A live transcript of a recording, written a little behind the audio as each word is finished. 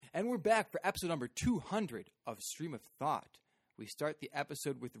And we're back for episode number 200 of Stream of Thought. We start the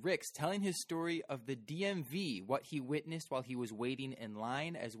episode with Rix telling his story of the DMV, what he witnessed while he was waiting in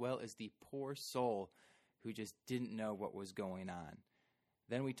line, as well as the poor soul who just didn't know what was going on.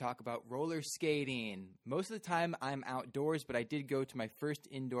 Then we talk about roller skating. Most of the time I'm outdoors, but I did go to my first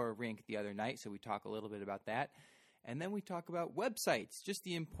indoor rink the other night, so we talk a little bit about that. And then we talk about websites, just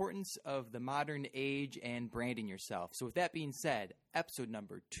the importance of the modern age and branding yourself. So with that being said, episode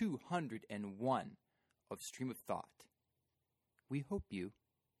number 201 of Stream of Thought. We hope you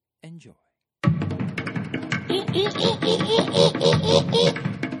enjoy. As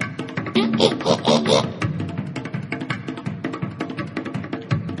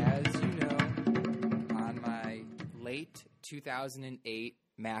you know, on my late 2008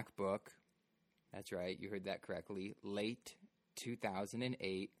 MacBook, that's right, you heard that correctly, late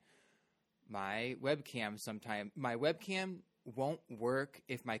 2008, my webcam won't work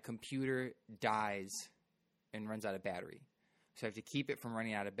if my computer dies and runs out of battery. So I have to keep it from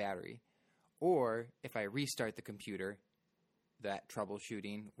running out of battery. Or if I restart the computer, that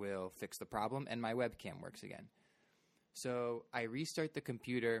troubleshooting will fix the problem and my webcam works again. So I restart the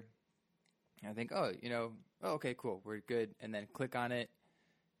computer and I think, okay, cool, we're good. And then click on it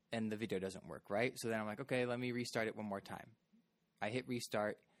and the video doesn't work, right? So then I'm like, okay, let me restart it one more time. I hit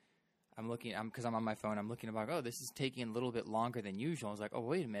restart. Because I'm on my phone, I'm looking about, this is taking a little bit longer than usual. I was like,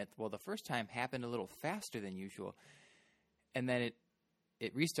 wait a minute. Well, the first time happened a little faster than usual. And then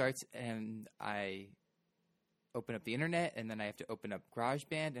it restarts, and I open up the internet, and then I have to open up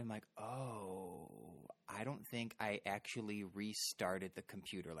GarageBand, and I'm like, I don't think I actually restarted the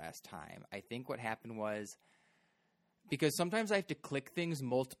computer last time. I think what happened was, because sometimes I have to click things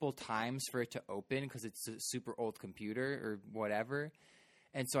multiple times for it to open because it's a super old computer or whatever.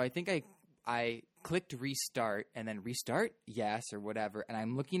 And so I think I clicked restart and then restart, yes, or whatever. And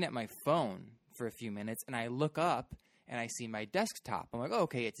I'm looking at my phone for a few minutes, and I look up, and I see my desktop. I'm like,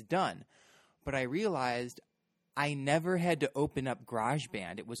 okay, it's done. But I realized I never had to open up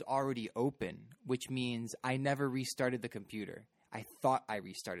GarageBand. It was already open, which means I never restarted the computer. I thought I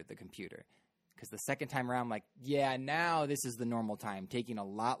restarted the computer. Because the second time around, I'm like, yeah, now this is the normal time, taking a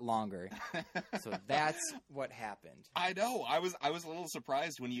lot longer. So that's what happened. I know. I was a little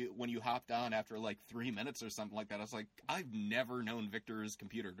surprised when you hopped on after like 3 minutes or something like that. I was like, I've never known Victor's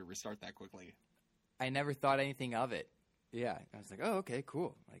computer to restart that quickly. I never thought anything of it. Yeah. I was like, okay,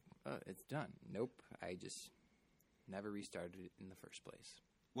 cool. Like, it's done. Nope. I just never restarted it in the first place.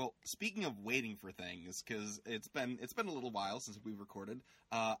 Well, speaking of waiting for things, because it's been a little while since we've recorded,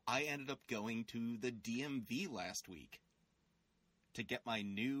 I ended up going to the DMV last week to get my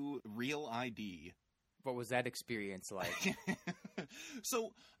new real ID. What was that experience like?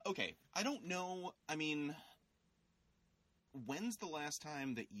 So, okay, I don't know. I mean, when's the last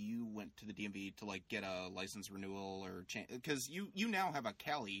time that you went to the DMV to like get a license renewal or change? Because you now have a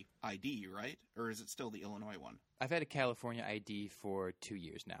Cali ID, right? Or is it still the Illinois one? I've had a California ID for 2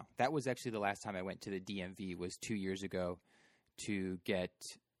 years now. That was actually the last time I went to the DMV was 2 years ago to get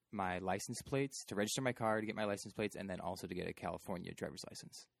my license plates, to register my car, to get my license plates, and then also to get a California driver's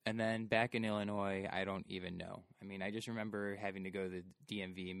license. And then back in Illinois, I don't even know. I mean, I just remember having to go to the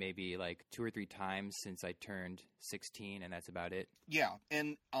DMV maybe like 2 or 3 times since I turned 16, and that's about it. Yeah,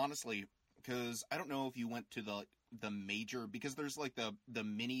 and honestly, because I don't know if you went to the major, because there's like the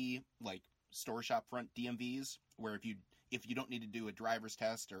mini like store shop front DMVs where if you don't need to do a driver's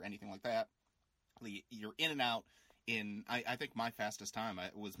test or anything like that, you're in and out in, I think my fastest time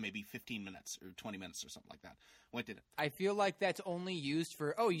was maybe 15 minutes or 20 minutes or something like that. What did it? I feel like that's only used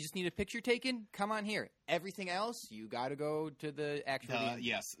for, you just need a picture taken? Come on here. Everything else, you got to go to the actual DMV.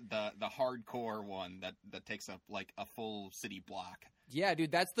 Yes, the hardcore one that takes up like a full city block. Yeah,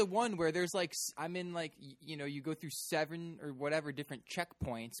 dude, that's the one where there's like, I'm in like, you go through 7 or whatever different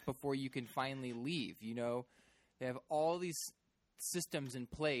checkpoints before you can finally leave, They have all these systems in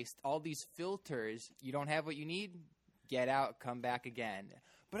place, all these filters. You don't have what you need? Get out, come back again.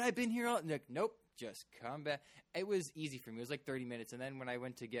 But I've been here all, like, nope, just come back. It was easy for me. It was like 30 minutes. And then when I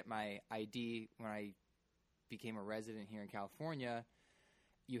went to get my ID, when I became a resident here in California,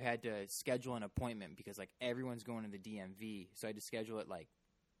 you had to schedule an appointment because like everyone's going to the DMV. So I had to schedule it like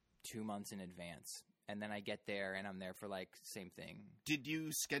 2 months in advance. And then I get there and I'm there for like same thing. Did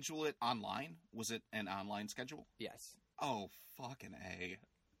you schedule it online? Was it an online schedule? Yes. Oh, fucking A.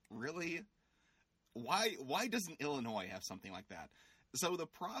 Really? Why doesn't Illinois have something like that? So the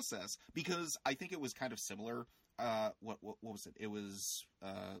process, because I think it was kind of similar. What was it? It was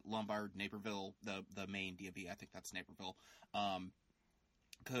Lombard, Naperville, the main DMV. I think that's Naperville.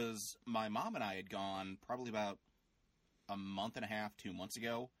 Because my mom and I had gone probably about a month and a half, 2 months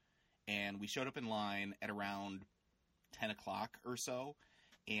ago, And we showed up in line at around 10 o'clock or so,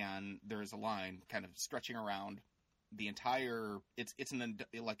 and there's a line kind of stretching around the entire. It's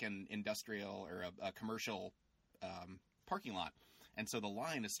like an industrial or a commercial parking lot, and so the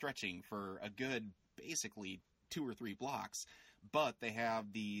line is stretching for a good basically 2 or 3 blocks. But they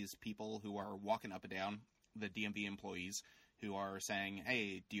have these people who are walking up and down, the DMV employees, who are saying,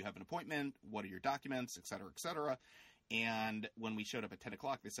 "Hey, do you have an appointment? What are your documents, et cetera, et cetera." And when we showed up at 10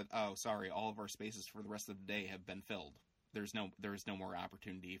 o'clock, they said, "Oh, sorry, all of our spaces for the rest of the day have been filled. There's no more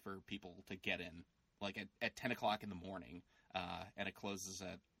opportunity for people to get in, like at 10 o'clock in the morning, and it closes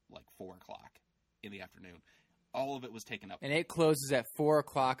at like 4 o'clock in the afternoon. All of it was taken up." And it closes at 4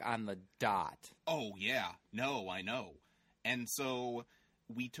 o'clock on the dot. Oh, yeah. No, I know. And so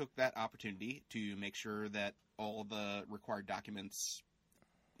we took that opportunity to make sure that all the required documents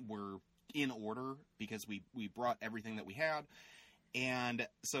were in order, because we brought everything that we had. And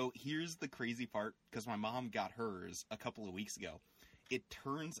so here's the crazy part, because my mom got hers a couple of weeks ago. It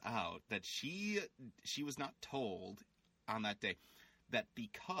turns out that she was not told on that day that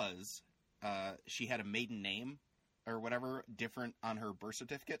because she had a maiden name or whatever different on her birth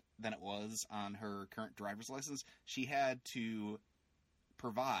certificate than it was on her current driver's license, she had to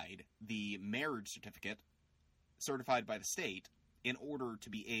provide the marriage certificate certified by the state in order to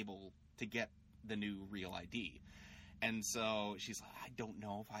be able to get the new real ID. And so she's like, "I don't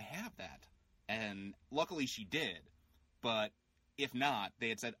know if I have that." And luckily she did. But if not, they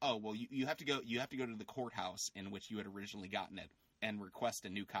had said, "Oh, well, you have to go to the courthouse in which you had originally gotten it and request a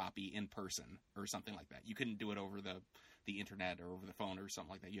new copy in person," or something like that. You couldn't do it over the internet or over the phone or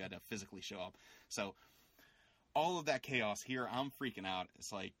something like that. You had to physically show up. So all of that chaos here, I'm freaking out.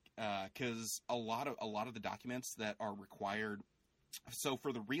 It's like, because a lot of the documents that are required. So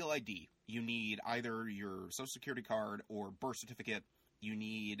for the real ID, you need either your Social Security card or birth certificate. You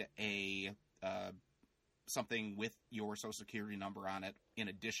need a something with your Social Security number on it in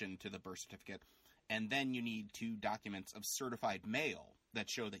addition to the birth certificate. And then you need 2 documents of certified mail that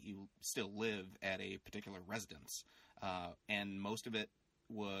show that you still live at a particular residence. And most of it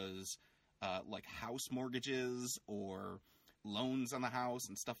was like house mortgages or loans on the house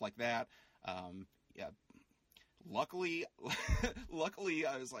and stuff like that. Yeah. Luckily,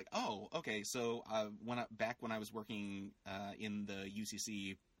 I was like, "Oh, okay." So when I was working in the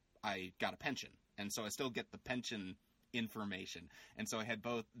UCC, I got a pension, and so I still get the pension information, and so I had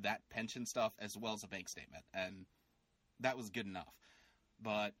both that pension stuff as well as a bank statement, and that was good enough.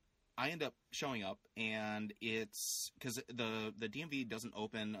 But I end up showing up, and it's because the DMV doesn't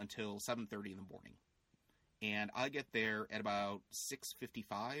open until 7:30 in the morning. And I get there at about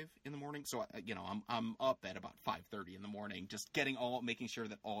 6:55 in the morning. So, I'm up at about 5:30 in the morning, just making sure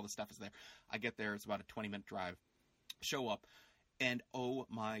that all the stuff is there. I get there. It's about a 20-minute drive. Show up. And oh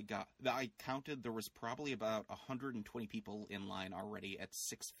my God, I counted there was probably about 120 people in line already at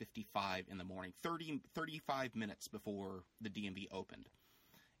 6:55 in the morning, 35 minutes before the DMV opened.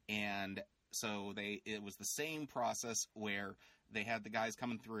 And so it was the same process where they had the guys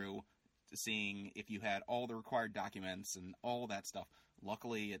coming through, seeing if you had all the required documents and all that stuff.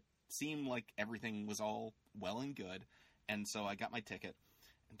 Luckily, it seemed like everything was all well and good, and so I got my ticket,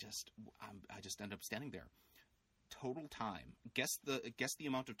 and I just ended up standing there. Total time. Guess the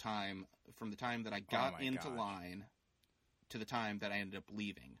amount of time from the time that I got into line to the time that I ended up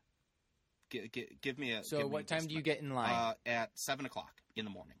leaving. Give me a. So what time do you get in line? At 7 o'clock in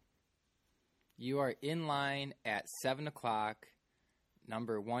the morning. You are in line at 7 o'clock.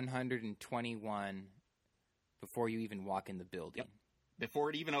 Number 121, before you even walk in the building. Yep. Before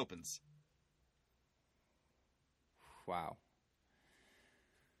it even opens. Wow.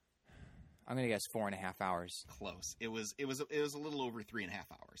 I'm gonna guess 4.5 hours. Close. It was a little over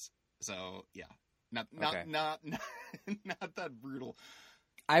 3.5 hours. So yeah, not that brutal.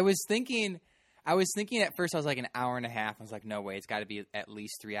 I was thinking at first I was like an hour and a half. I was like, no way, it's got to be at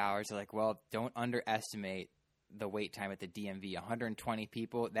least 3 hours. I was like, well, don't underestimate the wait time at the DMV. 120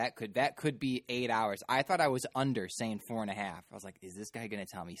 people, that could be 8 hours. I thought I was under, saying 4.5. I was like, is this guy going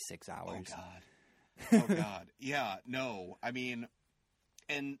to tell me 6 hours? Oh God. Yeah, no. I mean,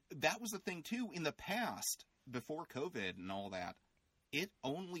 and that was the thing too, in the past, before COVID and all that, it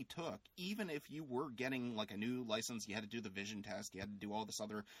only took, even if you were getting like a new license, you had to do the vision test, you had to do all this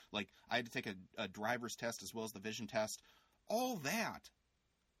other, like I had to take a driver's test as well as the vision test. All that,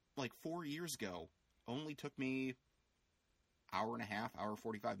 like 4 years ago, only took me hour and a half, hour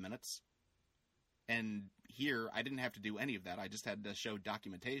 45 minutes. And here, I didn't have to do any of that. I just had to show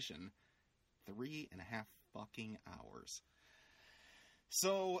documentation. 3.5 fucking hours.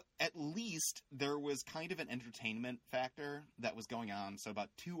 So at least there was kind of an entertainment factor that was going on. So about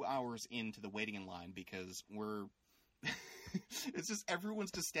 2 hours into the waiting in line, because we're it's just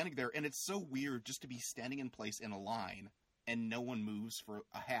everyone's just standing there, and it's so weird just to be standing in place in a line and no one moves for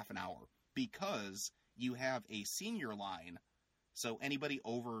a half an hour, because you have a senior line. So anybody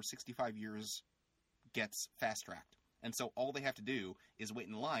over 65 years gets fast-tracked. And so all they have to do is wait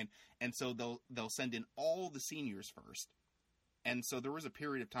in line, and so they'll send in all the seniors first. And so there was a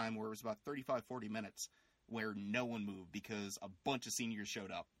period of time where it was about 35, 40 minutes where no one moved because a bunch of seniors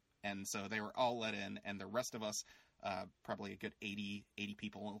showed up. And so they were all let in, and the rest of us, probably a good 80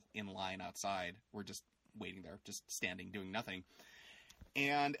 people in line outside, were just waiting there, just standing, doing nothing.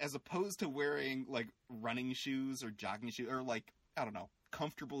 And as opposed to wearing, like, running shoes or jogging shoes, or, like, I don't know,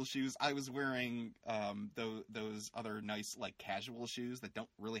 comfortable shoes, I was wearing those other nice, like, casual shoes that don't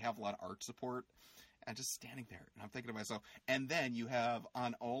really have a lot of arch support. And just standing there, and I'm thinking to myself, and then you have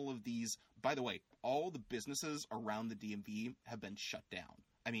on all of these, by the way, all the businesses around the DMV have been shut down.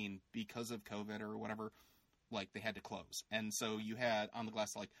 I mean, because of COVID or whatever, like, they had to close. And so you had on the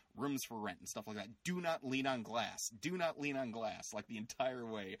glass, like, rooms for rent and stuff like that. Do not lean on glass. Do not lean on glass, like, the entire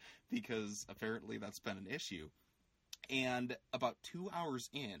way, because apparently that's been an issue. And about 2 hours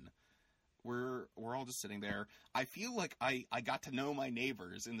in, we're all just sitting there. I feel like I got to know my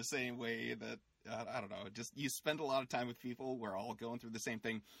neighbors in the same way that, I don't know, just you spend a lot of time with people. We're all going through the same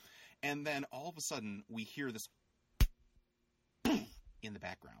thing. And then all of a sudden we hear this in the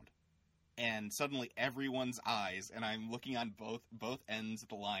background. And suddenly everyone's eyes, and I'm looking on both ends of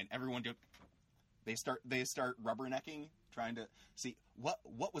the line. Everyone they start rubbernecking, trying to see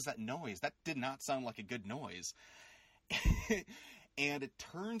what was that noise? That did not sound like a good noise. And it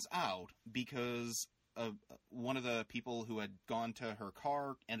turns out, because one of the people who had gone to her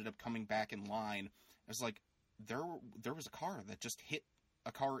car ended up coming back in line. It was like there was a car that just hit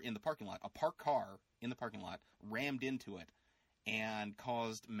a car in the parking lot. A parked car in the parking lot rammed into it and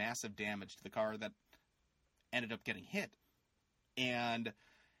caused massive damage to the car that ended up getting hit. And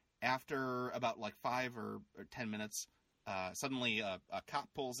after about like 5 or 10 minutes, suddenly a cop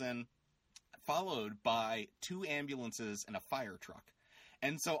pulls in, followed by 2 ambulances and a fire truck.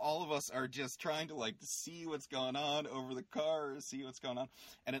 And so all of us are just trying to, like, see what's going on over the car, see what's going on.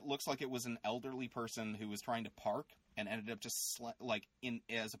 And it looks like it was an elderly person who was trying to park and ended up just,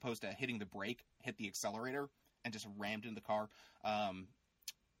 as opposed to hitting the brake, hit the accelerator and just rammed into the car.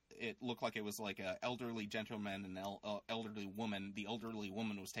 It looked like it was like an elderly gentleman and an elderly woman. The elderly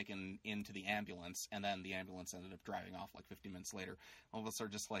woman was taken into the ambulance, and then the ambulance ended up driving off like 15 minutes later. All of us are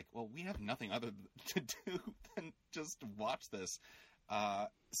just like, well, we have nothing other to do than just watch this.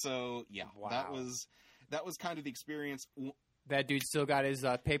 So yeah, Wow. that was kind of the experience. That dude still got his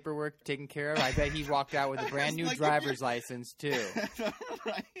paperwork taken care of. I bet he walked out with a brand new driver's license too.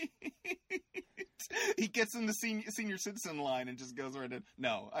 Right. He gets in the senior citizen line and just goes right in.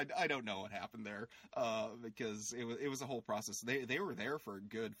 No, I don't know what happened there, because it was a whole process. They were there for a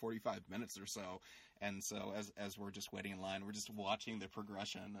good 45 minutes or so, and so as we're just waiting in line, we're just watching the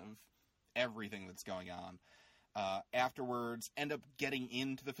progression of everything that's going on. Afterwards, end up getting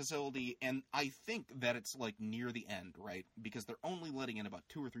into the facility, and I think that it's like near the end, right? Because they're only letting in about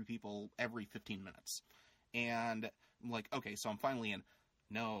 2 or 3 people every 15 minutes. And I'm like, okay, so I'm finally in.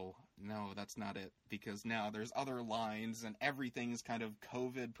 No, that's not it. Because now there's other lines, and everything's kind of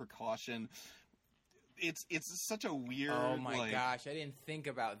COVID precaution. It's such a weird. Oh my gosh, I didn't think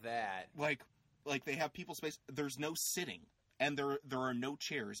about that. Like they have people space. There's no sitting. And there are no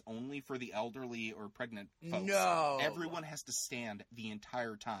chairs, only for the elderly or pregnant folks. No. Everyone has to stand the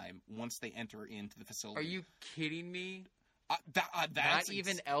entire time once they enter into the facility. Are you kidding me? That's Not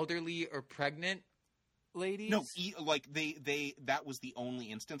even elderly or pregnant ladies? No, that was the only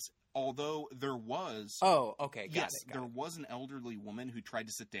instance. Although there was. Oh, okay. Got it. There was an elderly woman who tried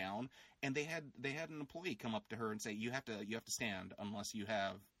to sit down, and they had an employee come up to her and say, "You have to stand unless you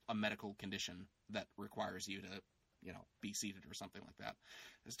have a medical condition that requires you to, be seated or something like that."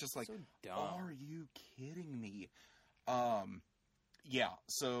 It's just like, so dumb. Are you kidding me? Yeah,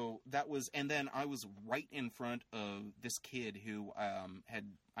 so that was, and then I was right in front of this kid who had,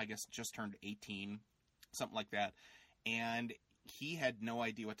 I guess, just turned 18, something like that, and he had no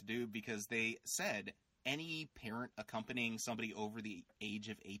idea what to do because they said any parent accompanying somebody over the age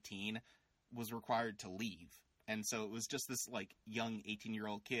of 18 was required to leave. And so it was just this, like, young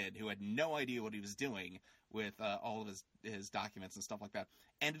 18-year-old kid who had no idea what he was doing with all of his documents and stuff like that.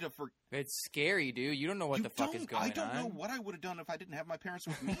 Ended up It's scary, dude. You don't know what the fuck is going on. I don't know what I would have done if I didn't have my parents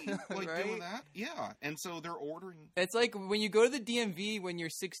with me, like, right? doing that. Yeah. And so they're ordering. It's like when you go to the DMV when you're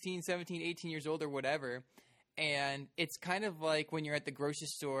 16, 17, 18 years old or whatever, And it's kind of like when you're at the grocery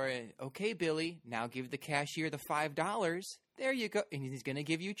store, and, okay, Billy, now give the cashier the $5. There you go. And he's going to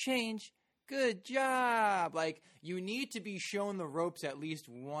give you change. Good job. Like, you need to be shown the ropes at least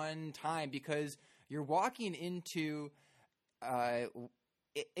one time because you're walking into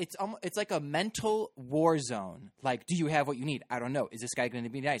it's like a mental war zone. Like, do you have what you need? I don't know. Is this guy going to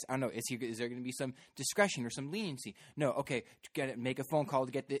be nice? I don't know. Is there going to be some discretion or some leniency? No. Okay, make a phone call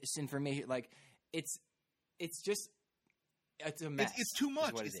to get this information. Like, it's a mess. It's too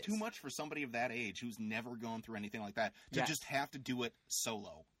much. It's too much for somebody of that age who's never gone through anything like that to just have to do it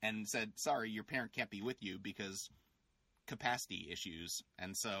solo and said, sorry, your parent can't be with you because capacity issues.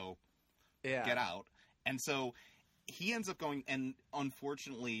 And so get out. And so he ends up going, and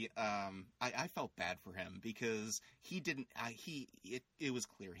unfortunately, I felt bad for him because he didn't. It was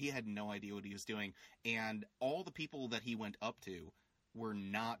clear he had no idea what he was doing, and all the people that he went up to were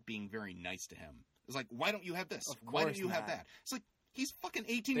not being very nice to him. It was like, why don't you have this? Why don't you have that? It's like, he's fucking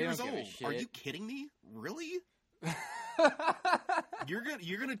 18 years old. Are you kidding me? Really? You're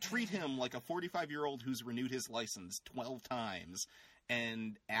gonna treat him like a 45-year-old who's renewed his license 12 times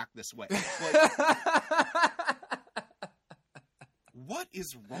and act this way? Like, what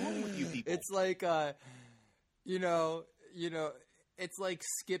is wrong with you people? It's like, it's like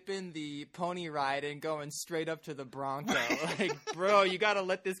skipping the pony ride and going straight up to the Bronco. Like, bro, you got to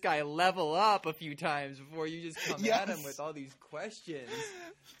let this guy level up a few times before you just come at him with all these questions.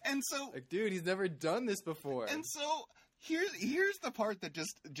 And so, like, dude, he's never done this before. And so here's the part that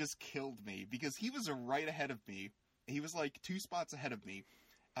just killed me because he was right ahead of me. He was like 2 spots ahead of me.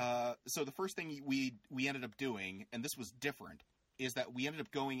 So the first thing we ended up doing, and this was different, is that we ended up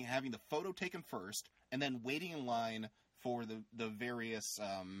having the photo taken first, and then waiting in line for the various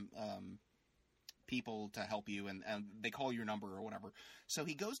people to help you, and they call your number or whatever. So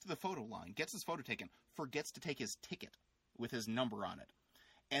he goes to the photo line, gets his photo taken, forgets to take his ticket with his number on it.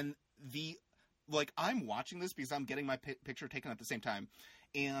 And I'm watching this because I'm getting my picture taken at the same time,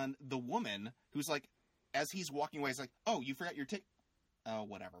 and the woman who's like, as he's walking away, is like, oh, you forgot your ticket? Oh,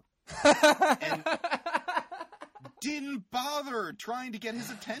 whatever. And didn't bother trying to get his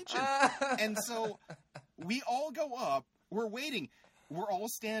attention. And so we all go up. We're waiting. We're all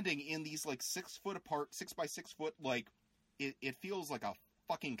standing in these 6 foot apart, 6 by 6 foot, it feels like a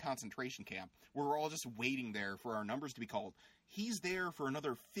fucking concentration camp. We're all just waiting there for our numbers to be called. He's there for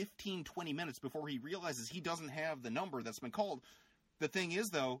another 15, 20 minutes before he realizes he doesn't have the number that's been called. The thing is,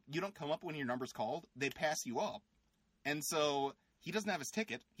 though, you don't come up when your number's called. They pass you up. And so he doesn't have his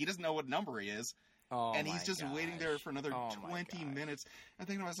ticket. He doesn't know what number he is. Oh, and he's just waiting there for another 20 minutes. I'm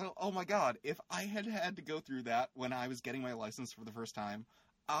thinking to myself, oh my God, if I had to go through that when I was getting my license for the first time,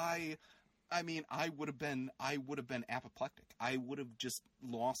 I would have been apoplectic. I would have just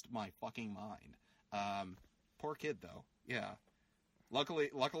lost my fucking mind. Poor kid though. Yeah.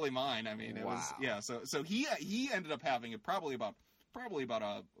 Luckily mine. I mean, it was, yeah. So he ended up having probably about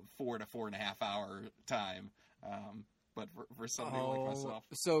a 4 to 4.5 hour time. But for somebody like myself.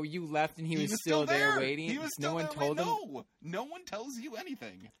 So you left and he was still there waiting? He was still there. Told him? No one tells you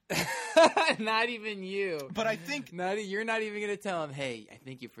anything. Not even you. But I think... You're not even going to tell him, hey, I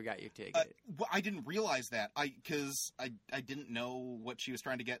think you forgot your ticket. Well, I didn't realize that. Because I didn't know what she was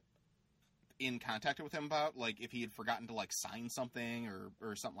trying to get in contact with him about. Like, if he had forgotten to, sign something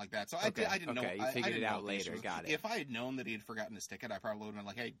or something like that. So I didn't know. You figured it out later. Got it. If I had known that he had forgotten his ticket, I probably would have been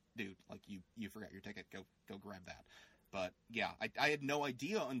like, hey, dude, you forgot your ticket. Go grab that. But, yeah, I had no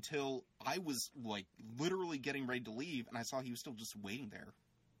idea until I was, literally getting ready to leave, and I saw he was still just waiting there.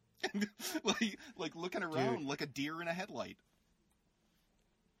 like looking around like a deer in a headlight.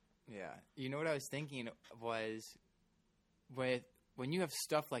 Yeah. You know what I was thinking was, when you have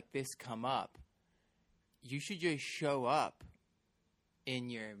stuff like this come up, you should just show up in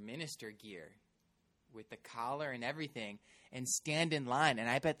your minister gear with the collar and everything and stand in line, and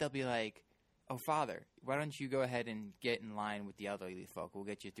I bet they'll be like, oh, Father, why don't you go ahead and get in line with the elderly folk? We'll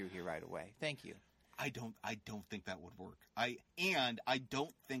get you through here right away. Thank you. I don't think that would work. I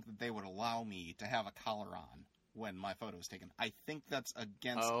don't think that they would allow me to have a collar on when my photo is taken. I think that's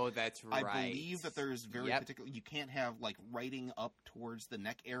against... Oh, that's right. I believe that there's very particular... You can't have, writing up towards the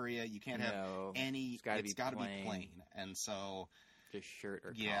neck area. You can't have any... It's got to be plain. And so... Just shirt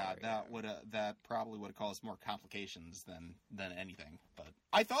or collar, that probably would have caused more complications than anything. But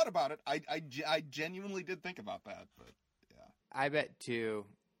I thought about it. I genuinely did think about that. But yeah, I bet too.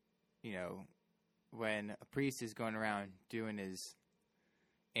 When a priest is going around doing his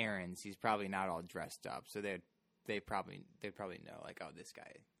errands, he's probably not all dressed up. So they'd probably know oh, this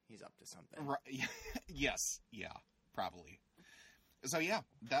guy, he's up to something. Right? Yes. Yeah. Probably. So yeah,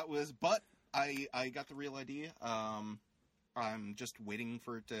 that was. But I got the Real ID. I'm just waiting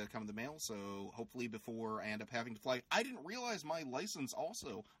for it to come in the mail, so hopefully before I end up having to fly. I didn't realize my license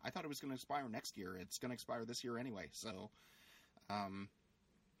also. I thought it was going to expire next year. It's going to expire this year anyway, so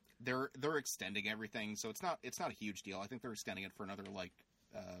they're extending everything, so it's not a huge deal. I think they're extending it for another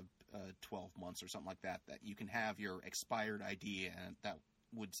 12 months or something like that you can have your expired ID and that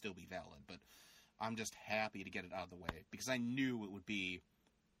would still be valid. But I'm just happy to get it out of the way because I knew it would be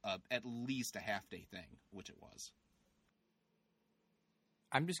at least a half-day thing, which it was.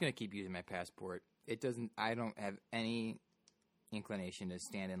 I'm just going to keep using my passport. I don't have any inclination to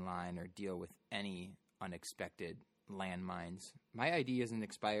stand in line or deal with any unexpected landmines. My ID doesn't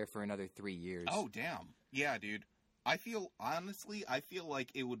expire for another 3 years. Oh, damn. Yeah, dude. I feel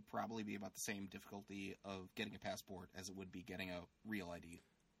like it would probably be about the same difficulty of getting a passport as it would be getting a Real ID.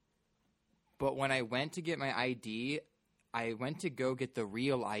 But when I went to get my ID, I went to go get the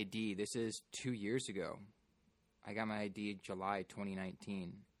Real ID. This is 2 years ago. I got my ID in July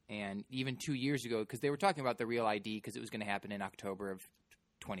 2019. And even 2 years ago, because they were talking about the Real ID because it was going to happen in October of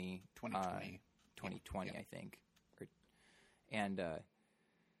 2020, yeah. I think. And I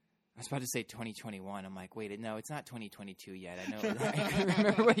was about to say 2021. I'm like, wait, no, it's not 2022 yet. I know. I couldn't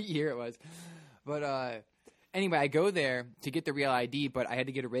remember what year it was. But anyway, I go there to get the Real ID, but I had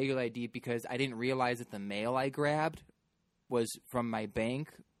to get a regular ID because I didn't realize that the mail I grabbed was from my bank,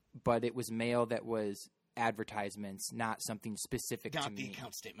 but it was mail that was advertisements, not something specific to me. Not the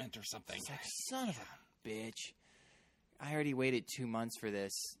account statement or something. It's like, son of a bitch. I already waited 2 months for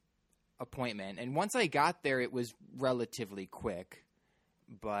this appointment. And once I got there, it was relatively quick.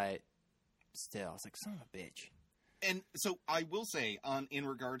 But still, I was like, son of a bitch. And so I will say, in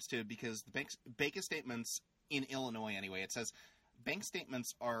regards to, because the bank statements in Illinois anyway, it says bank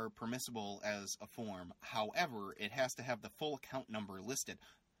statements are permissible as a form. However, it has to have the full account number listed.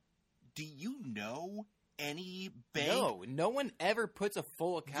 Do you know any bank? No one ever puts a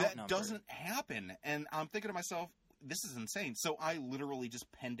full account number. That doesn't happen. And I'm thinking to myself, this is insane. So I literally just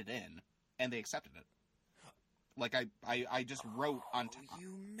penned it in, and they accepted it. Like, I just wrote on top.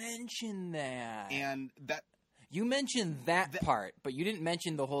 You mentioned that. And that... You mentioned that part, but you didn't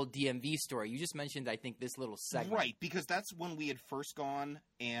mention the whole DMV story. You just mentioned, I think, this little segment. Right, because that's when we had first gone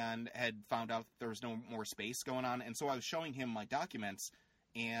and had found out there was no more space going on. And so I was showing him my documents,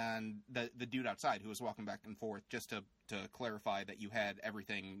 and the dude outside who was walking back and forth just to clarify that you had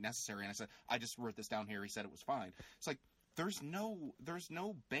everything necessary. And I said, I just wrote this down here. He said it was fine. It's like, there's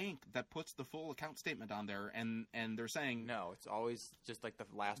no bank that puts the full account statement on there, and they're saying no. It's always just like the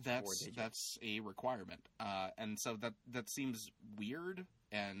last 4 digits. That's a requirement, and so that seems weird.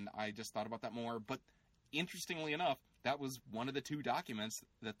 And I just thought about that more. But interestingly enough, that was one of the 2 documents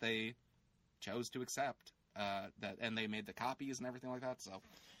that they chose to accept. And they made the copies and everything like that. So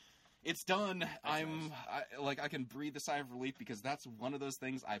it's done. I can breathe a sigh of relief because that's one of those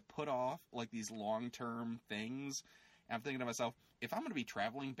things I put off, like these long-term things. And I'm thinking to myself, if I'm going to be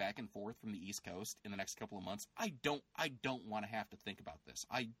traveling back and forth from the East Coast in the next couple of months, I don't want to have to think about this.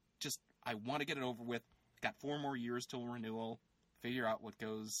 I want to get it over with. Got 4 more years till renewal. Figure out what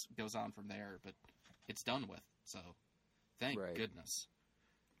goes on from there, but it's done with. So thank goodness.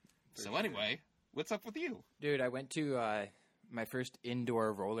 So anyway, what's up with you? Dude, I went to my first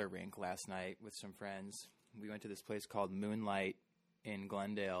indoor roller rink last night with some friends. We went to this place called Moonlight in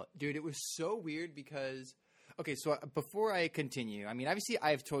Glendale. Dude, it was so weird because... Okay, so before I continue, I mean, obviously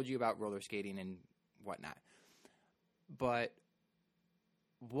I've told you about roller skating and whatnot. But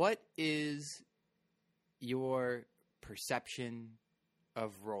what is your perception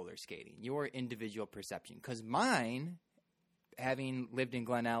of roller skating? Your individual perception? Because mine, having lived in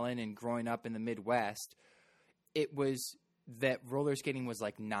Glen Ellen and growing up in the Midwest, it was that roller skating was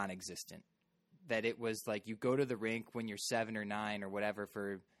like non-existent. That it was like you go to the rink when you're 7 or 9 or whatever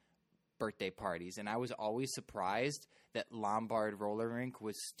for birthday parties, and I was always surprised that Lombard Roller Rink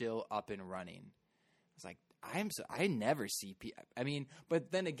was still up and running. I was like, I never see people. I mean,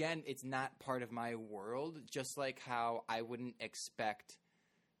 but then again, it's not part of my world. Just like how I wouldn't expect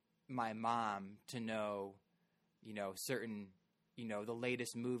my mom to know, certain, the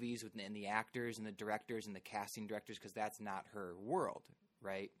latest movies and the actors and the directors and the casting directors, because that's not her world,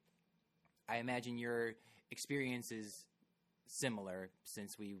 right? I imagine your experience is similar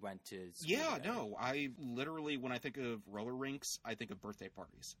since we went to school together. No, I literally, when I think of roller rinks, I think of birthday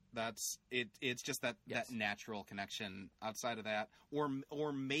parties. That's it. It's just that natural connection. Outside of that,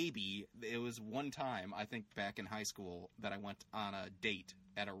 or maybe it was one time, I think back in high school, that I went on a date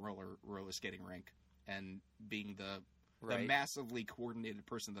at a roller skating rink, and being the massively coordinated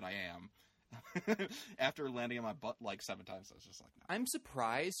person that I am, After landing on my butt like 7 times, I was just like, no. I'm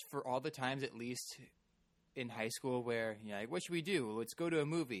surprised for all the times, at least in high school, where like, what should we do? Let's go to a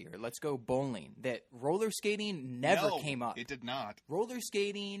movie or let's go bowling. That roller skating never came up. It did not. Roller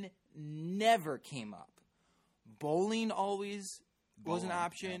skating never came up. Bowling always was an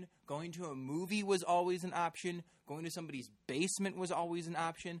option. Yeah. Going to a movie was always an option. Going to somebody's basement was always an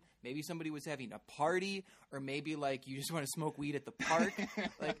option. Maybe somebody was having a party, or maybe like you just want to smoke weed at the park.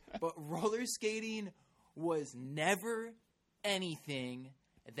 But roller skating was never anything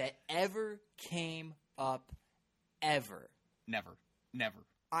that ever came up ever. Never.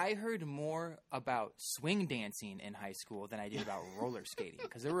 I heard more about swing dancing in high school than I did about roller skating,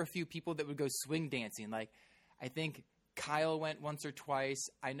 because there were a few people that would go swing dancing. Like, I think Kyle went once or twice.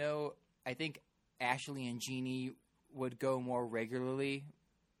 I think Ashley and Jeannie would go more regularly.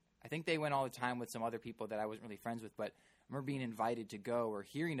 I think they went all the time with some other people that I wasn't really friends with, but I remember being invited to go or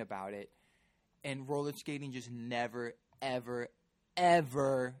hearing about it. And roller skating just never, ever,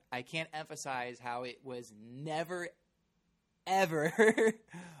 ever. I can't emphasize how it was never, ever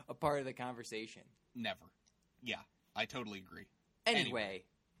a part of the conversation. Never. Yeah, I totally agree. Anyway,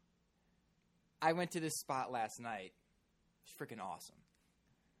 I went to this spot last night. It's freaking awesome.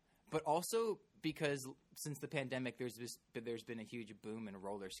 But also because since the pandemic, there's been a huge boom in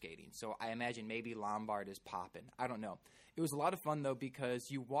roller skating. So I imagine maybe Lombard is popping. I don't know. It was a lot of fun, though, because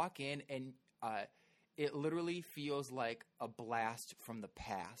you walk in and it literally feels like a blast from the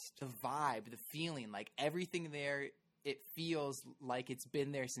past. The vibe, the feeling, like everything there, it feels like it's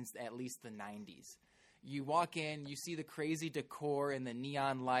been there since at least the 90s. You walk in, you see the crazy decor and the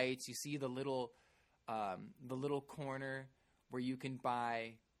neon lights. You see the little corner where you can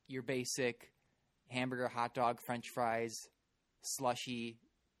buy your basic hamburger, hot dog, French fries, slushy,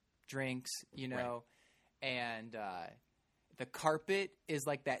 drinks, Right. And the carpet is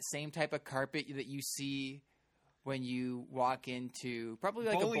like that same type of carpet that you see when you walk into probably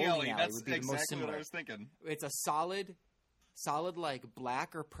like bowling a bowling alley. That's Would be the most exactly similar. what I was thinking. It's a solid like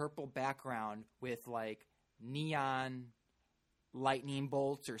black or purple background with like neon lightning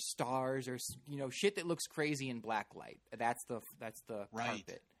bolts or stars or shit that looks crazy in black light. That's the Right.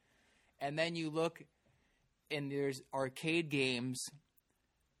 carpet. And then you look and there's arcade games,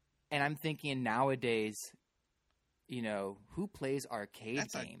 and I'm thinking nowadays, who plays arcade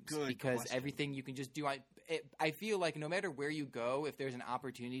That's a games? good Because question. everything you can just do. I feel like no matter where you go, if there's an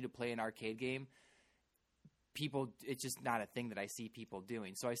opportunity to play an arcade game, it's just not a thing that I see people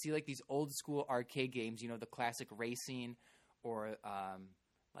doing. So I see like these old school arcade games, the classic racing or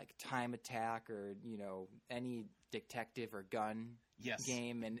like Time Attack or, any detective or gun Yes.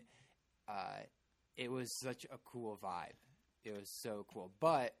 game. And it was such a cool vibe. It was so cool.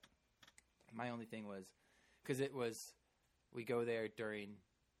 But my only thing was, because we go there during,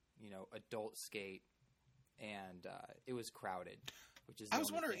 adult skate, and it was crowded, which is the I was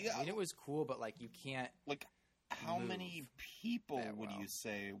only wondering, thing. yeah. I mean, it was cool, but like you can't. Like, how move many people that would well. you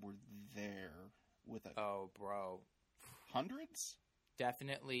say were there with a Oh, bro, hundreds?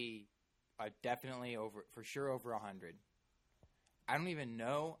 definitely over, for sure, over 100. I don't even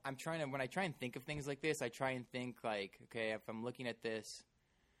know. When I try and think of things like this, I try and think like, okay, if I'm looking at this,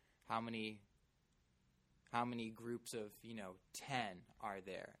 how many groups of 10 are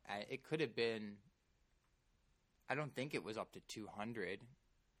there? It could have been. I don't think it was up to 200.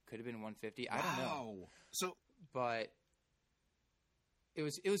 Could have been 150. I don't know. Wow. So But it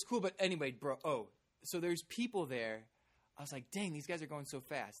was cool. But anyway, bro. Oh, so there's people there. I was like, dang, these guys are going so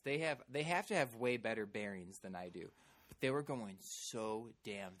fast. They have to have way better bearings than I do. But they were going so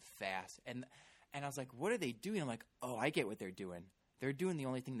damn fast. And I was like, what are they doing? I'm like, oh, I get what they're doing. They're doing the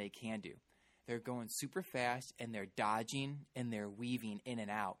only thing they can do. They're going super fast, and they're dodging, and they're weaving in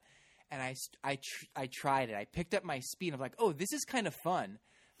and out. And I tried it. I picked up my speed. I'm like, oh, this is kind of fun.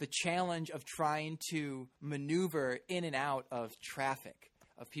 The challenge of trying to maneuver in and out of traffic,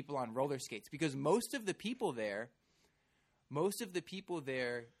 of people on roller skates. Because most of the people there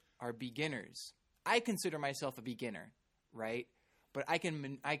are beginners. I consider myself a beginner, right? But I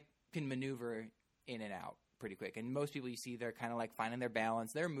can maneuver in and out pretty quick. And most people you see, they're kind of like finding their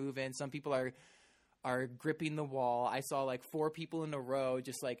balance. They're moving. Some people are gripping the wall. I saw like 4 people in a row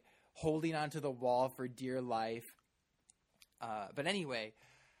just like holding onto the wall for dear life. But anyway,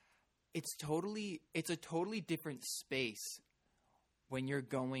 it's a totally different space when you're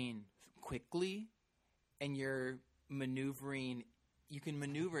going quickly and you're maneuvering. You can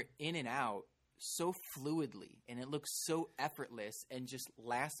maneuver in and out so fluidly, and it looks so effortless, and just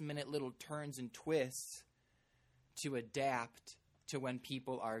last minute little turns and twists to adapt to when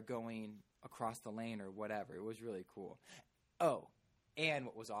people are going across the lane or whatever. It was really cool. Oh, And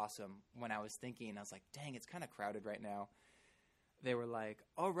what was awesome, when I was thinking, I was like, dang, it's kind of crowded right now. They were like,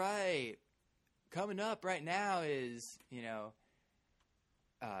 all right, coming up right now is,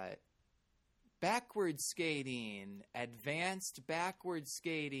 backwards skating, advanced backwards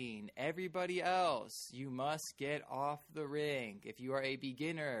skating. Everybody else, you must get off the rink. If you are a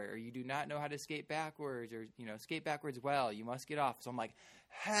beginner or you do not know how to skate backwards or, skate backwards well, you must get off. So I'm like,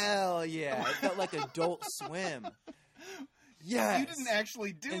 hell yeah. It felt like Adult Swim. Yes. You didn't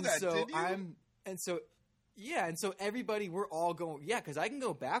actually do that, did you? And so everybody, we're all going, because I can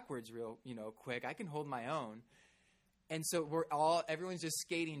go backwards real, quick. I can hold my own. And so everyone's just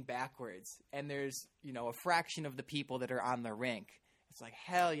skating backwards. And there's, a fraction of the people that are on the rink. It's like,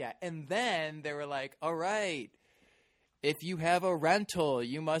 hell yeah. And then they were like, all right, if you have a rental,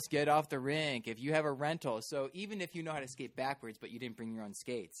 you must get off the rink. If you have a rental. So even if you know how to skate backwards, but you didn't bring your own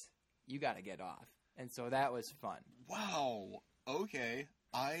skates, you got to get off. And so that was fun. Wow. Okay.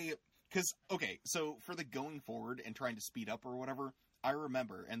 So for the going forward and trying to speed up or whatever, I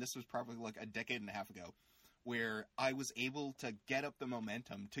remember, and this was probably like a decade and a half ago, where I was able to get up the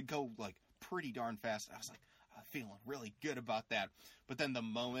momentum to go like pretty darn fast. I was like, I'm feeling really good about that. But then the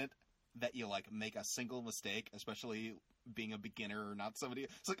moment that you like make a single mistake, especially being a beginner or not somebody,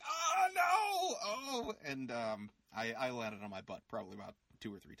 it's like, and I landed on my butt probably about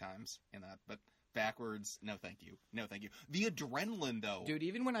 2 or 3 times in that. But backwards, no thank you. The adrenaline though. Dude,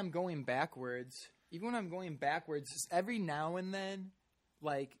 even when I'm going backwards, every now and then,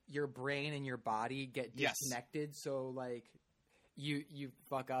 like, your brain and your body get disconnected. Yes. So, like, you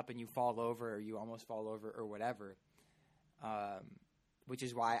fuck up and you fall over or you almost fall over or whatever. Which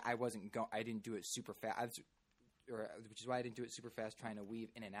is why I didn't do it super fast. Which is why I didn't do it super fast trying to weave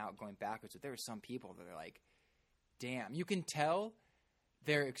in and out going backwards. But there are some people that are like, damn. You can tell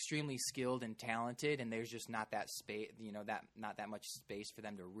they're extremely skilled and talented and there's just not that space, not that much space for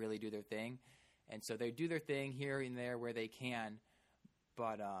them to really do their thing. And so they do their thing here and there where they can.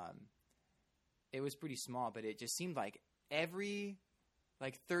 But it was pretty small, but it just seemed like every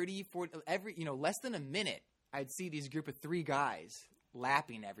 30, 40, less than a minute, I'd see these group of 3 guys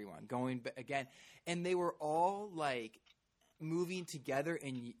lapping everyone, going again. And they were all like moving together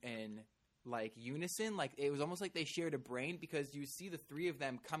in like unison. Like it was almost like they shared a brain because you see the 3 of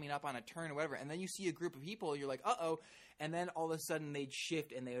them coming up on a turn or whatever. And then you see a group of people, you're like, uh-oh. And then all of a sudden they'd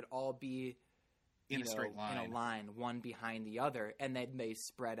shift and they would all be in a straight line. In a line, one behind the other, and then they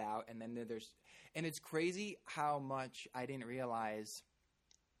spread out, and then and it's crazy how much I didn't realize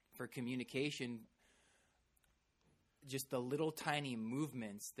for communication, just the little tiny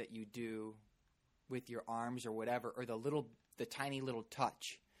movements that you do with your arms or whatever, or the tiny little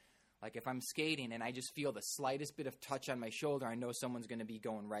touch. Like if I'm skating and I just feel the slightest bit of touch on my shoulder, I know someone's going to be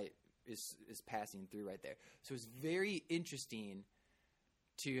going right, is passing through right there. So it's very interesting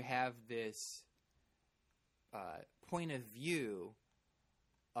to have this point of view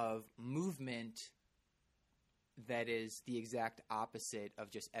of movement that is the exact opposite of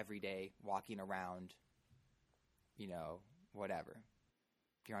just everyday walking around, whatever.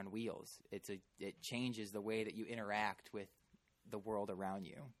 If you're on wheels, it changes the way that you interact with the world around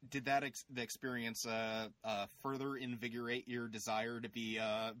you. Did that the experience further invigorate your desire to be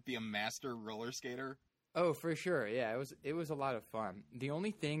a master roller skater? Oh, for sure. Yeah, it was a lot of fun. The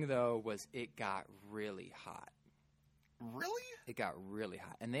only thing though was it got really hot. Really? It got really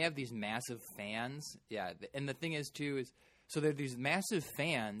hot. And they have these massive fans. Yeah, and the thing is too so there are these massive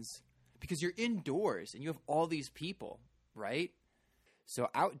fans because you're indoors and you have all these people, right? So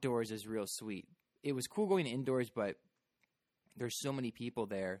outdoors is real sweet. It was cool going indoors, but there's so many people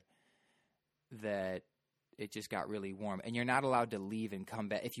there that it just got really warm, and you're not allowed to leave and come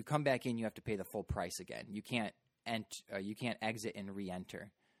back. If you come back in, you have to pay the full price again. You can't exit and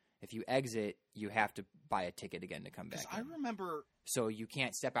re-enter. If you exit, you have to buy a ticket again to come back. I remember. So you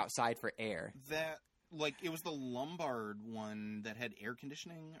can't step outside for air. That it was the Lombard one that had air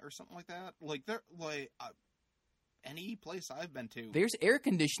conditioning or something like that. Any place I've been to, there's air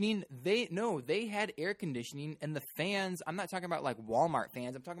conditioning. They had air conditioning, and the fans. I'm not talking about like Walmart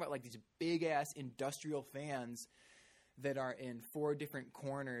fans. I'm talking about like these big ass industrial fans that are in 4 different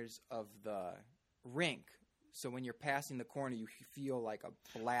corners of the rink. So when you're passing the corner, you feel like a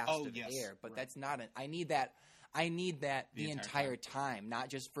blast of air. But that's not I need that. I need that the entire time, not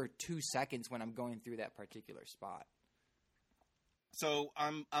just for 2 seconds when I'm going through that particular spot. So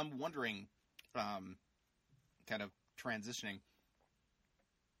I'm wondering. Kind of transitioning,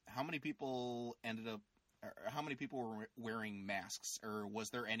 how many people were wearing masks, or was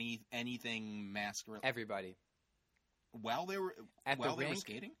there anything mask related? Everybody. While they were at the rink,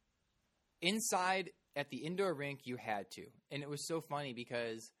 skating? Inside at the indoor rink, you had to. And it was so funny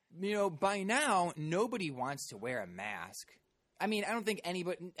because, by now, nobody wants to wear a mask. I mean, I don't think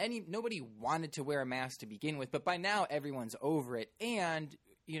nobody wanted to wear a mask to begin with, but by now everyone's over it. And,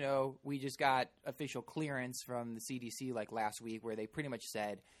 we just got official clearance from the CDC like last week where they pretty much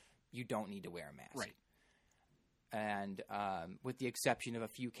said you don't need to wear a mask. Right. And with the exception of a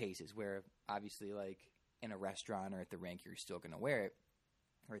few cases where obviously like in a restaurant or at the rink, you're still going to wear it,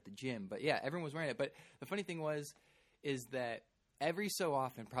 or at the gym. But yeah, everyone was wearing it. But the funny thing is that every so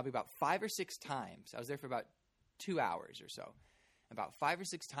often, probably about 5 or 6 times, I was there for about 2 hours or so. About 5 or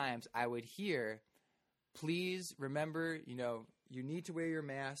 6 times, I would hear, please remember, you need to wear your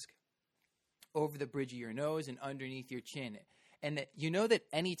mask over the bridge of your nose and underneath your chin. And that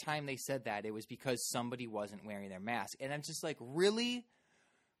any time they said that, it was because somebody wasn't wearing their mask. And I'm just like, really?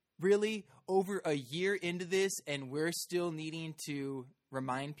 Really? Over a year into this, and we're still needing to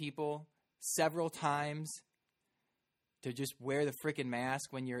remind people several times to just wear the freaking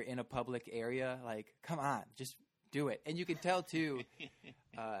mask when you're in a public area? Like, come on, just do it. And you can tell, too,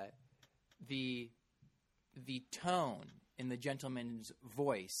 the tone in the gentleman's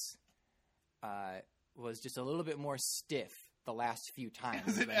voice was just a little bit more stiff the last few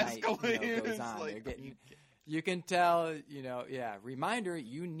times the night goes on. Like, you can tell, reminder,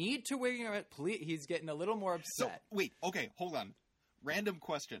 you need to wear your mask. Please, he's getting a little more upset. So, wait, okay, hold on. Random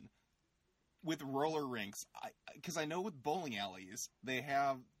question. With roller rinks, because I know with bowling alleys, they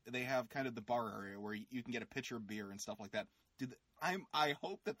have kind of the bar area where you can get a pitcher of beer and stuff like that. I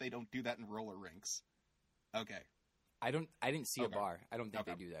hope that they don't do that in roller rinks. Okay. I didn't see a bar. I don't think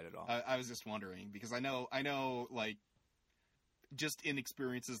they do that at all. I was just wondering because I know like just in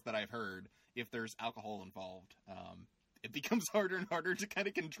experiences that I've heard, if there's alcohol involved, it becomes harder and harder to kind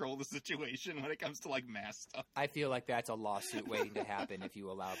of control the situation when it comes to like mask stuff. I feel like that's a lawsuit waiting to happen if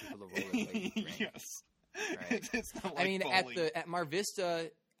you allow people to rollerblade. Yes. Right? It's not like bowling. at Mar Vista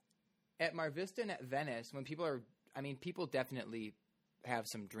and at Venice, when people definitely have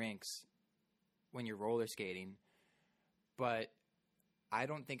some drinks when you're roller skating, but I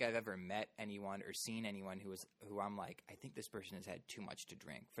don't think I've ever met anyone or seen anyone who I'm like, I think this person has had too much to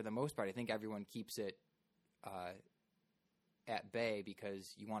drink. For the most part, I think everyone keeps it at bay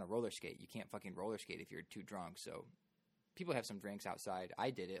because you want to roller skate. You can't fucking roller skate if you're too drunk. So people have some drinks outside. I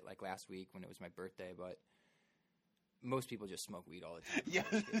did it like last week when it was my birthday, but most people just smoke weed all the time. Yeah.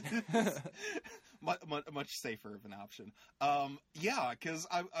 much safer of an option. Because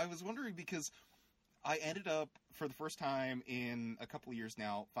I was wondering because I ended up, for the first time in a couple of years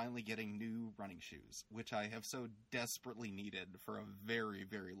now, finally getting new running shoes, which I have so desperately needed for a very,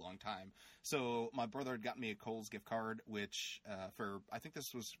 very long time. So my brother had gotten me a Kohl's gift card, which I think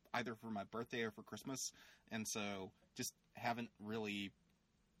this was either for my birthday or for Christmas, and so just haven't really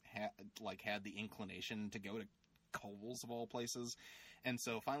had the inclination to go to Kohl's of all places, and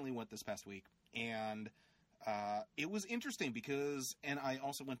so finally went this past week, and it was interesting because, and I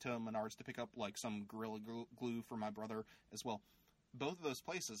also went to Menards to pick up like some Gorilla Glue for my brother as well. Both of those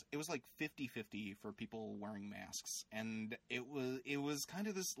places, it was like 50-50 for people wearing masks, and it was kind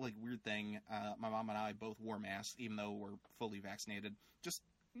of this like weird thing. My mom and I both wore masks even though we're fully vaccinated, just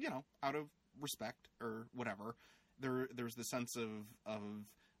out of respect or whatever. There's the sense of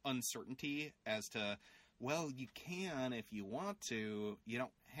uncertainty as to, well, you can if you want to, you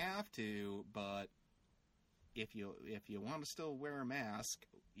don't have to, but if you want to still wear a mask,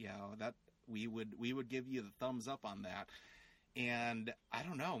 that we would give you the thumbs up on that. And I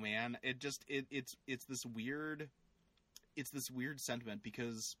don't know, man. It's this weird sentiment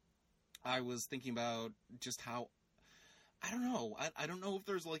because I was thinking about just how, I don't know. I don't know if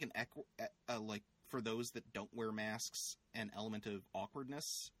there's like like for those that don't wear masks, an element of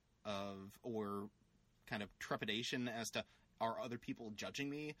awkwardness or kind of trepidation as to, are other people judging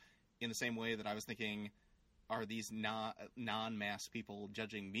me in the same way that I was thinking, are these non-mask people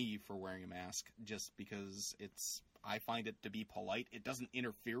judging me for wearing a mask just because I find it to be polite? It doesn't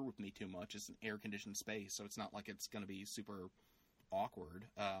interfere with me too much. It's an air-conditioned space, so it's not like it's going to be super awkward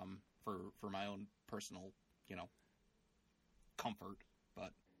for my own personal, comfort.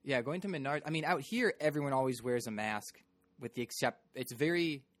 But yeah, going to Menards. I mean, out here, everyone always wears a mask, it's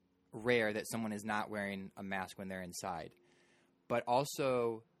very rare that someone is not wearing a mask when they're inside. But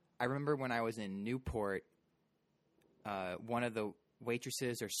also, I remember when I was in Newport, one of the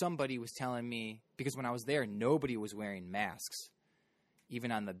waitresses or somebody was telling me, because when I was there, nobody was wearing masks,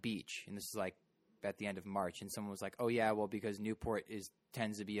 even on the beach. And this is like at the end of March. And someone was like, oh yeah, well, because Newport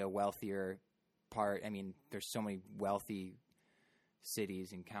tends to be a wealthier part. I mean, there's so many wealthy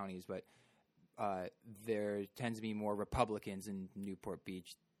cities and counties, but there tends to be more Republicans in Newport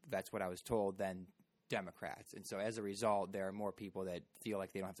Beach. That's what I was told, than Democrats. And so as a result, there are more people that feel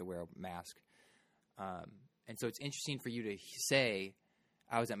like they don't have to wear a mask. And so it's interesting for you to say,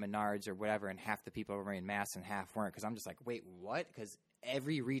 I was at Menards or whatever, and half the people were wearing masks and half weren't. Because I'm just like, wait, what? Because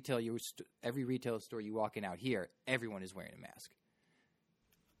every retail store you walk in out here, everyone is wearing a mask.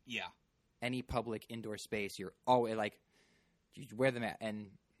 Yeah. Any public indoor space, you're always like, you wear the mask, and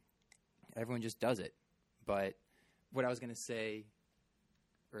everyone just does it. But what I was going to say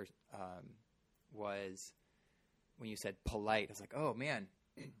was when you said polite, I was like, oh, man,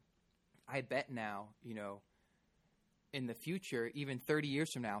 I bet now, in the future, even 30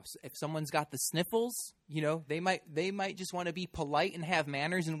 years from now, if someone's got the sniffles, they might just want to be polite and have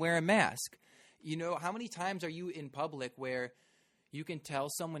manners and wear a mask. How many times are you in public where you can tell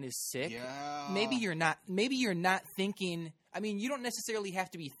someone is sick? Yeah. Maybe you're not thinking. I mean, you don't necessarily have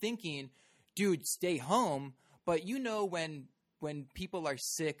to be thinking, dude, stay home. But when people are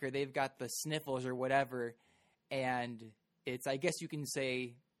sick or they've got the sniffles or whatever, and it's, I guess you can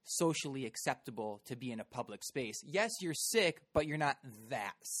say, socially acceptable to be in a public space. Yes, you're sick, but you're not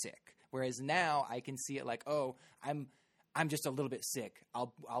that sick. Whereas now I can see it like, oh, I'm just a little bit sick.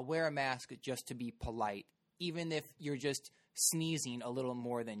 I'll wear a mask just to be polite, even if you're just sneezing a little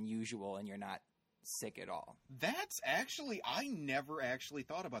more than usual and you're not sick at all. That's actually, I never actually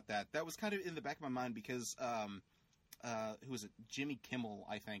thought about that. That was kind of in the back of my mind because who was it? Jimmy Kimmel,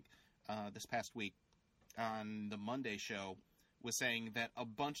 I think, this past week on the Monday show was saying that a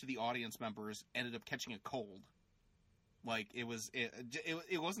bunch of the audience members ended up catching a cold. Like it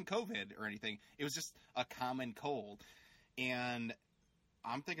wasn't COVID or anything. It was just a common cold. And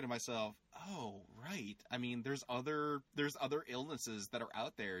I'm thinking to myself, oh, right. I mean, there's other illnesses that are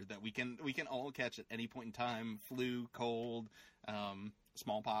out there that we can all catch at any point in time. Flu, cold,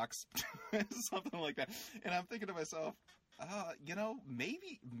 smallpox, something like that. And I'm thinking to myself,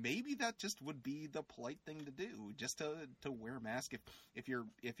 maybe that just would be the polite thing to do, just to wear a mask if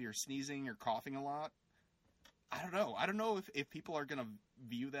you're sneezing or coughing a lot. I don't know if people are gonna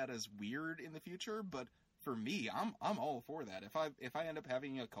view that as weird in the future, but for me, I'm all for that. If I end up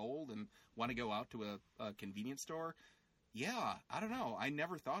having a cold and want to go out to a convenience store, yeah, I don't know. I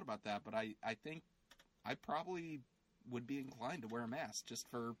never thought about that, but I think I probably would be inclined to wear a mask just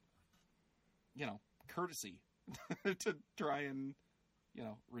for courtesy. To try and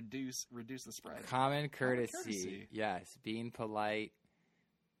reduce the spread. Common courtesy. Yes, being polite,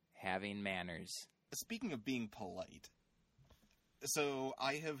 having manners. Speaking of being polite, so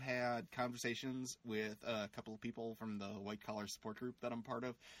I have had conversations with a couple of people from the white collar support group that I'm part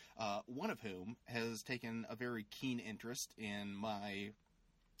of, one of whom has taken a very keen interest in my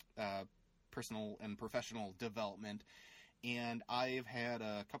personal and professional development. And I've had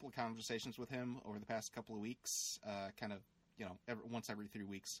a couple of conversations with him over the past couple of weeks, once every 3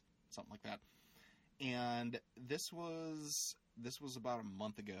 weeks, something like that. And this was about a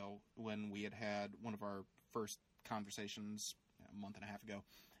month ago when we had one of our first conversations a month and a half ago.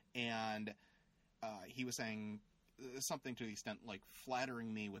 And he was saying something to the extent like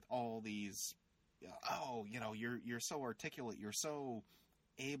flattering me with all these, you're so articulate, you're so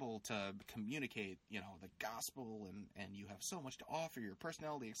able to communicate, the gospel, and you have so much to offer, your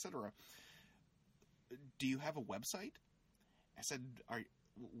personality, etc. Do you have a website? I said,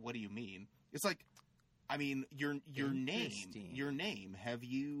 what do you mean? It's like, I mean, your name. Have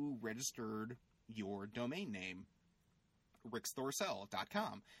you registered your domain name?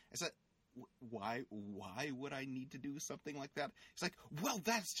 ricksthorsell.com. I said, why would I need to do something like that? It's like, well,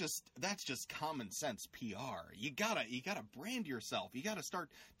 that's just common sense PR. You gotta brand yourself. You gotta start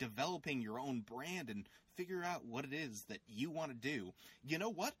developing your own brand and figure out what it is that you want to do. You know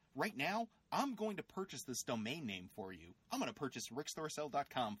what? Right now, I'm going to purchase this domain name for you. I'm going to purchase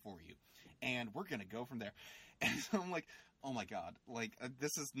ricksthorsell.com for you, and we're going to go from there. And so I'm like, oh my God, like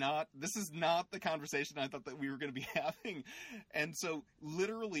this is not the conversation I thought that we were going to be having. And so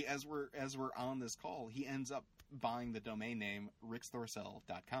literally as we're on this call, he ends up buying the domain name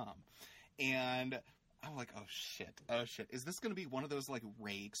ricksthorsell.com. And I'm like, oh shit. Is this going to be one of those like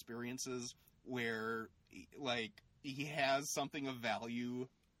Ray experiences where like he has something of value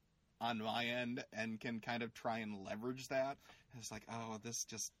on my end and can kind of try and leverage that? And it's like,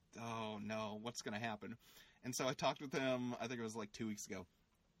 oh no, what's going to happen? And so I talked with him, I think it was like 2 weeks ago.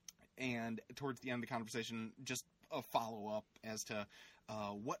 And towards the end of the conversation, just a follow-up as to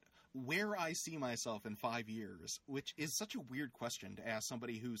where I see myself in 5 years, which is such a weird question to ask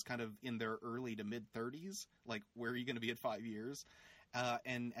somebody who's kind of in their early to mid-30s. Like, where are you going to be at 5 years?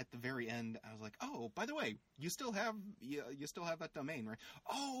 And at the very end, I was like, oh, by the way, you still have that domain, right?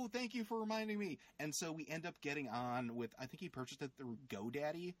 Oh, thank you for reminding me. And so we end up getting on with, I think he purchased it through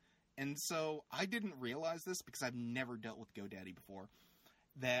GoDaddy. And so I didn't realize this because I've never dealt with GoDaddy before,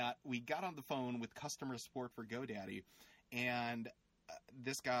 that we got on the phone with customer support for GoDaddy, and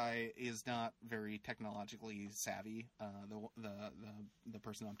this guy is not very technologically savvy, the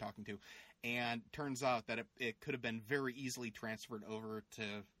person I'm talking to, and turns out that it could have been very easily transferred over to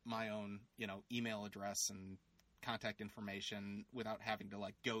my own, email address and contact information without having to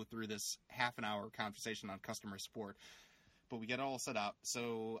go through this half an hour conversation on customer support. But we get it all set up.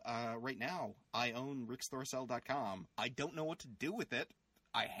 So right now, I own rickstorsell.com. I don't know what to do with it.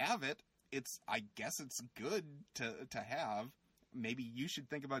 I have it. I guess it's good to have. Maybe you should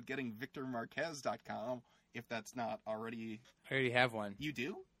think about getting victormarquez.com if that's not already... I already have one. You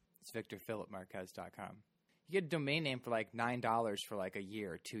do? It's victorphilipmarquez.com. You get a domain name for $9 for a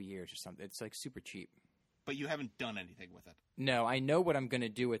year or 2 years or something. It's super cheap. But you haven't done anything with it. No, I know what I'm going to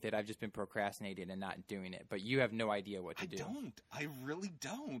do with it. I've just been procrastinating and not doing it. But you have no idea what to do. I really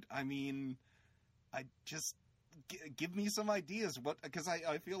don't. I mean, I just... give me some ideas. Because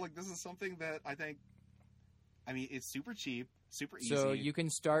I feel like this is something that I think... I mean, it's super cheap, super easy. So you can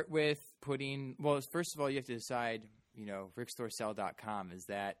start with putting... Well, first of all, you have to decide, rickstoresell.com. Is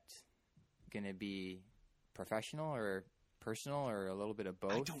that going to be professional or personal or a little bit of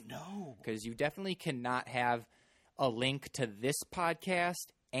both? I don't know. Because you definitely cannot have a link to this podcast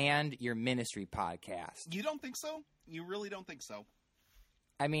and your ministry podcast. You don't think so? You really don't think so?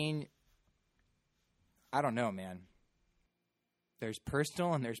 I mean, I don't know, man. There's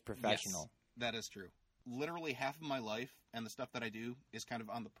personal and there's professional. Yes, that is true. Literally half of my life and the stuff that I do is kind of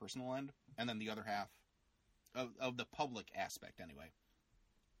on the personal end, and then the other half of the public aspect anyway.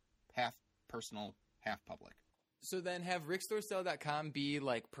 Half personal, half public. So then have rickstoresell.com be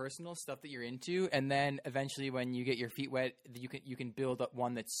personal stuff that you're into, and then eventually when you get your feet wet, you can build up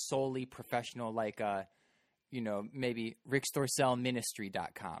one that's solely professional, maybe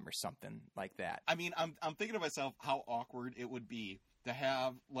rickstoresellministry.com or something like that. I mean, I'm thinking to myself how awkward it would be to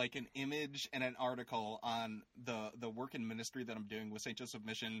have an image and an article on the work and ministry that I'm doing with St. Joseph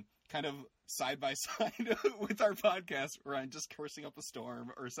Mission kind of side by side with our podcast, where I'm just cursing up a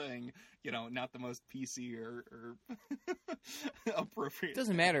storm or saying, not the most PC or appropriate. It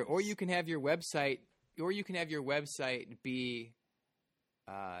doesn't matter. Or you can have your website be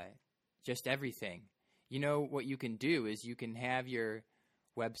just everything. What you can do is you can have your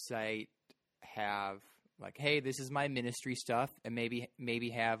website have hey, this is my ministry stuff, and maybe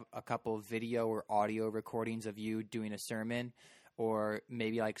have a couple of video or audio recordings of you doing a sermon, or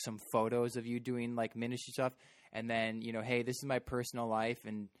maybe some photos of you doing ministry stuff, and then hey, this is my personal life,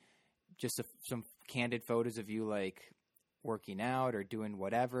 and just some candid photos of you working out or doing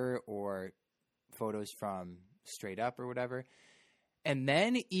whatever, or photos from Straight Up or whatever. And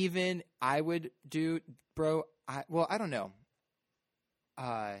then even I would do, I don't know.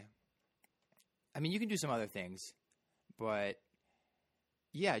 I mean, you can do some other things, but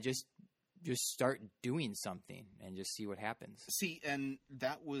yeah, just start doing something and just see what happens. See, and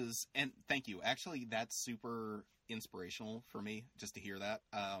thank you. Actually, that's super inspirational for me just to hear that.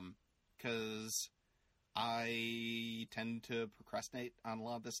 'Cause I tend to procrastinate on a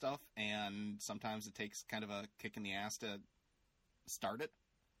lot of this stuff, and sometimes it takes kind of a kick in the ass to start it.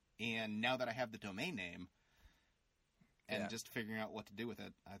 And now that I have the domain name and just figuring out what to do with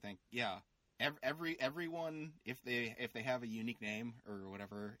it, I think, everyone, if they have a unique name or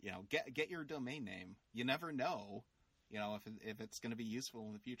whatever, get your domain name. You never know, if it's going to be useful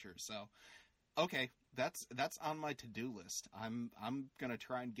in the future. So, okay, that's on my to-do list. I'm going to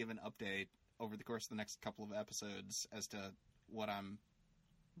try and give an update over the course of the next couple of episodes as to what I'm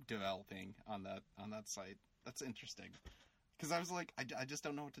developing on that site. That's interesting, because I was I just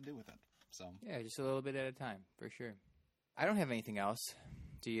don't know what to do with it. So yeah, just a little bit at a time, for sure. I don't have anything else.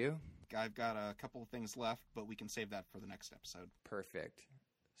 Do you? I've got a couple of things left, but we can save that for the next episode. Perfect.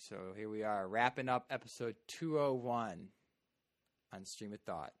 So here we are, wrapping up episode 201 on Stream of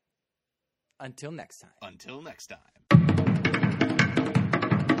Thought. Until next time.